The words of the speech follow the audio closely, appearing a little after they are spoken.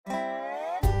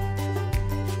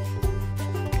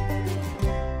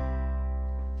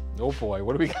Oh boy,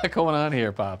 what do we got going on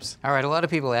here, Pops? All right, a lot of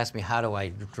people ask me, how do I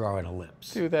draw an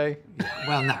ellipse? Do they?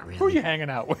 Well, not really. Who are you hanging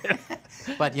out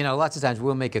with? But you know, lots of times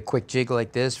we'll make a quick jig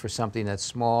like this for something that's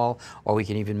small, or we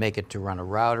can even make it to run a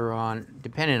router on,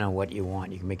 depending on what you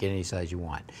want. You can make it any size you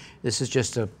want. This is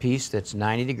just a piece that's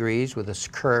 90 degrees with a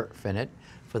kerf in it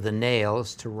for the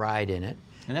nails to ride in it.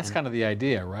 And that's kind of the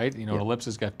idea, right? You know, an ellipse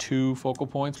has got two focal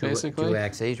points, basically. Two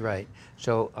axes, right.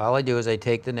 So all I do is I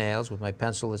take the nails with my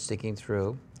pencil that's sticking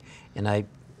through, and I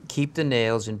keep the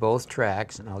nails in both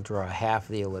tracks, and I'll draw half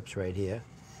of the ellipse right here.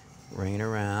 Ring it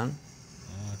around.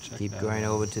 Keep going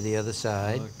over to the other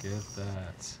side. Look at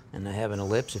that. And I have an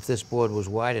ellipse. If this board was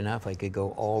wide enough, I could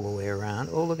go all the way around.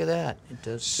 Oh, look at that. It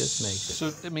just makes it.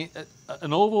 So, I mean,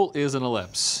 an oval is an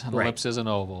ellipse. An Right. ellipse is an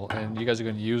oval. And you guys are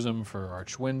going to use them for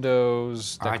arch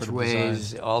windows, decorative Archways,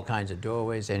 design. all kinds of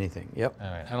doorways, anything. Yep. All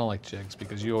right. I don't like jigs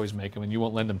because you always make them and you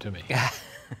won't lend them to me.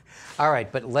 All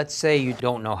right, but let's say you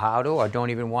don't know how to or don't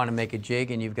even want to make a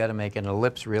jig and you've got to make an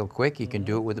ellipse real quick. You can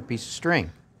do it with a piece of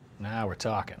string. Now we're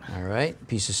talking. All right,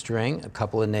 piece of string, a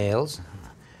couple of nails.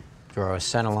 Draw a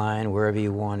center line wherever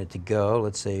you want it to go.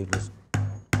 Let's say,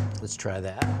 let's try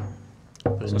that.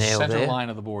 Put a So nail center there. line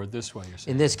of the board this way, you're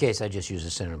saying? In this case, I just use a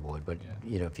center board, but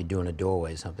you know, if you're doing a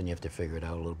doorway or something, you have to figure it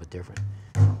out a little bit different.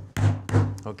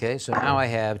 Okay, so now I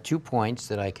have 2 points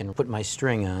that I can put my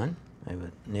string on. I have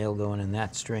a nail going in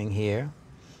that string here.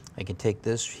 I can take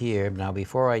this here. Now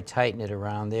before I tighten it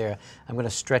around there, I'm going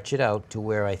to stretch it out to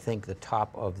where I think the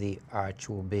top of the arch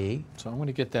will be. So I'm going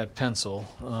to get that pencil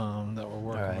that we're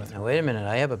working All right, with. now wait a minute.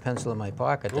 I have a pencil in my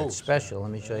pocket that's special.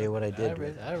 Let me show you what I did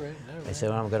with it. All right. I said,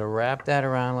 well, I'm going to wrap that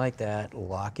around like that,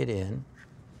 lock it in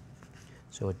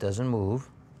so it doesn't move.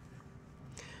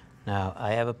 Now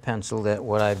I have a pencil that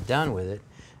what I've done with it,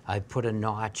 I put a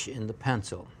notch in the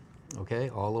pencil. Okay,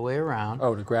 all the way around.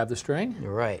 Oh, to grab the string?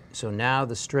 You're right. So now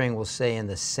the string will stay in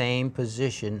the same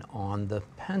position on the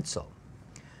pencil.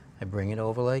 I bring it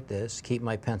over like this, keep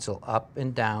my pencil up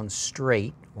and down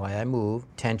straight while I move,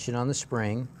 tension on the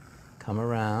spring, come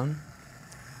around,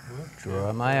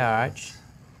 draw my arch,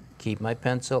 keep my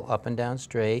pencil up and down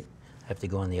straight. I have to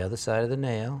go on the other side of the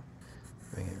nail,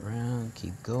 bring it around,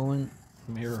 keep going.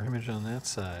 Mirror image on that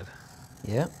side.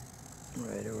 Yep.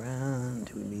 Right around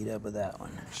till we meet up with that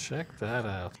one. Check that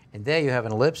out. And there you have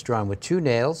an ellipse drawn with 2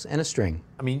 nails and a string.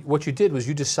 I mean, what you did was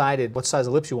you decided what size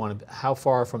ellipse you wanted, how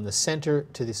far from the center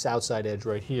to this outside edge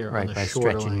right here on Right, the by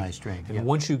shorter stretching line. my string. And Yep.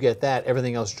 once you get that,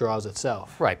 everything else draws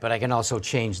itself. Right, but I can also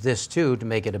change this too to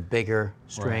make it a bigger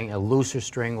string. Right. A looser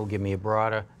string will give me a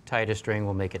broader, tighter string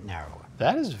will make it narrower.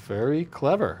 That is very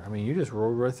clever. I mean, you just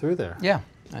rolled right through there. Yeah,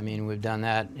 I mean, we've done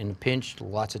that in a pinch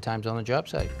lots of times on the job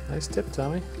site. Nice tip,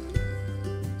 Tommy.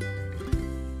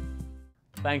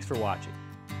 Thanks for watching.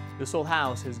 This Old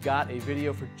House has got a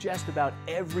video for just about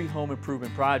every home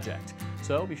improvement project,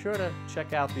 so be sure to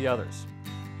check out the others.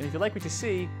 And if you like what you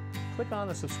see, click on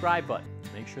the subscribe button.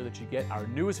 Make sure that you get our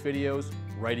newest videos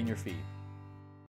right in your feed.